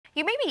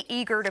You may be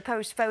eager to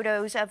post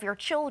photos of your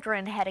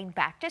children heading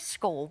back to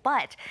school,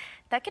 but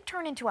that could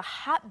turn into a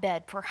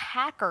hotbed for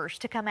hackers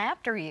to come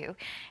after you.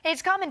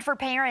 It's common for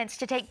parents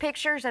to take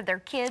pictures of their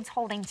kids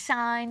holding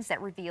signs that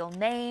reveal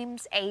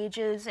names,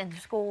 ages, and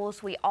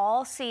schools. We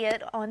all see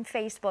it on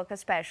Facebook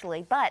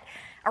especially, but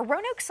a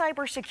Roanoke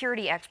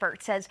cybersecurity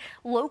expert says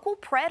local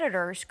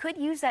predators could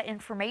use that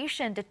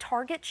information to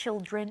target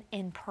children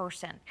in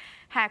person.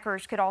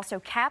 Hackers could also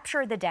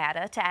capture the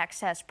data to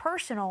access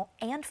personal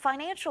and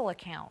financial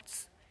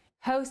accounts.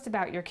 Post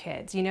about your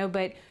kids,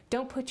 but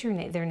don't put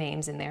their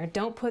names in there.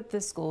 Don't put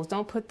the schools,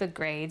 don't put the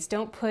grades,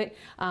 don't put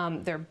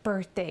their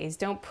birthdays,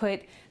 don't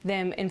put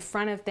them in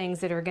front of things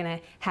that are going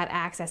to have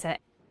access at.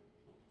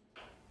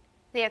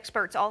 The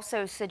experts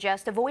also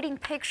suggest avoiding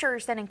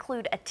pictures that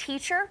include a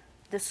teacher,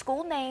 the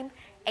school name,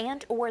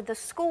 and or the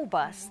school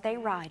bus they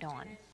ride on.